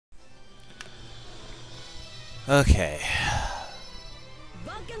Okay.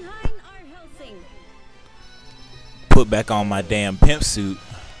 Valkenhayn are Helsing. Put back on my damn pimp suit.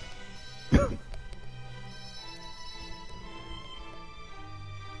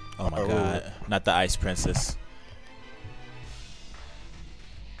 Oh my god. Not the Ice Princess.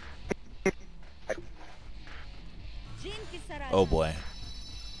 Oh boy.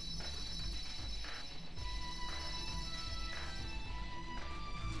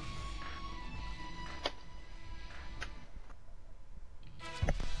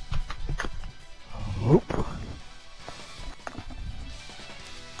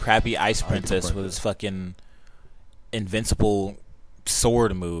 Crappy Ice Princess with his fucking invincible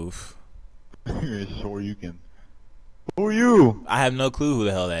sword move. Sure you can. Who are you? I have no clue who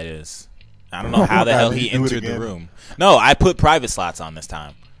the hell that is. I don't know how the hell he entered the room. No, I put private slots on this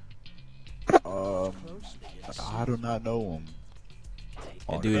time. I do not know him.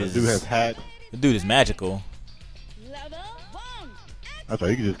 That dude has hat. The dude is magical. I thought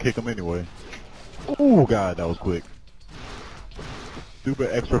you could just kick him anyway. Oh god, that was quick. Stupid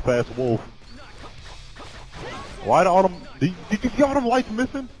extra fast wolf. Why all them? Did you see all them lights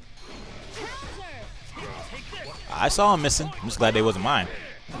missing? I saw him missing. I'm just glad they wasn't mine.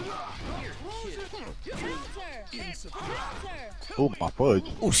 Oh my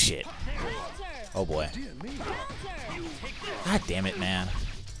fudge. Oh shit. Oh boy. God damn it, man.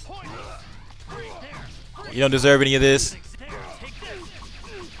 You don't deserve any of this.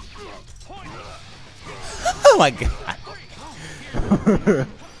 Oh my god.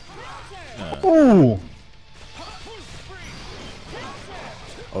 Ooh.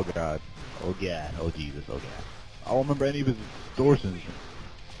 Oh god. Oh god. Oh Jesus. Oh god. I don't remember any of his distortions.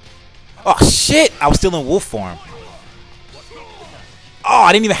 Oh shit! I was still in wolf form. Oh,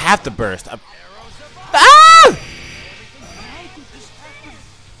 I didn't even have to burst. Ah!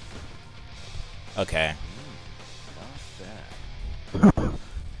 Okay.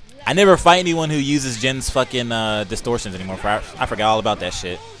 I never fight anyone who uses Jin's fucking distortions anymore. I forgot all about that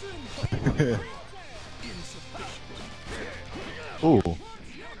shit. Ooh.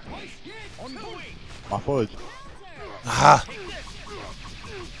 My fudge. Ah.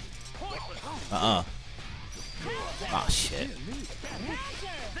 Oh shit.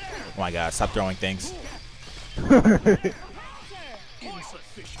 Oh my god, stop throwing things.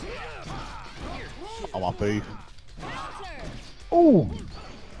 On my face. Ooh.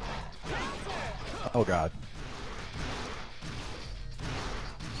 Oh god.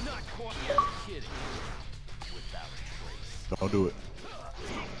 Don't do it.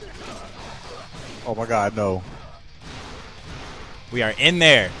 Oh my god, no. We are in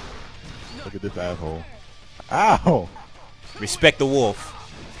there. Look at this asshole. Ow! Respect the wolf.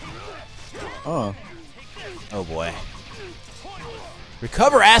 Oh boy.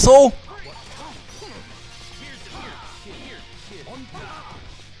 Recover, asshole!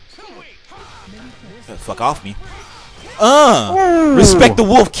 Fuck off me. Respect the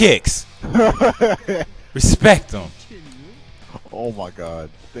wolf kicks. Respect them. Oh my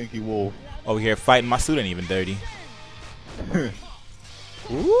god. Stinky wolf. Over here fighting, my suit ain't even dirty. Ooh.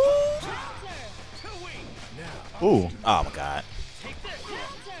 Ooh. Oh my god.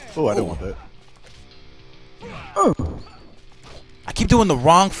 Oh, I didn't want that. I keep doing the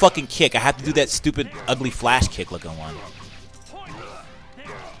wrong fucking kick. I have to do that stupid, ugly flash kick looking one.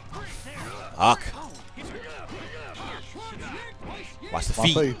 Fuck. Watch the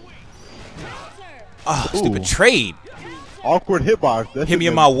feet. Oh, stupid trade. Awkward hitbox. That hit me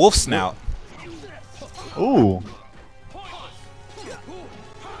in my wolf snout. Ooh.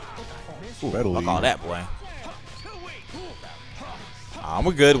 Fuck all that, boy.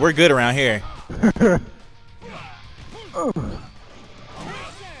 We're good. We're good around here.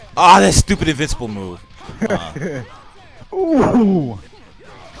 That stupid invincible move. Ooh.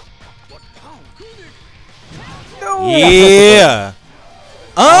 No. Yeah.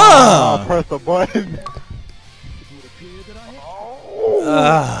 Press the button.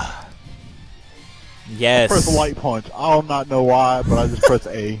 Yes. Press the light punch. I do not know why, but I just press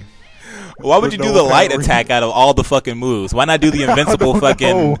A. Why would you do the light attack out of all the fucking moves? Why not do the invincible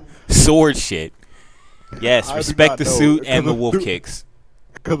fucking sword shit? Yes, respect the suit and the wolf kicks.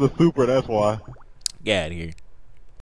 Because of super, that's why. Get out of here.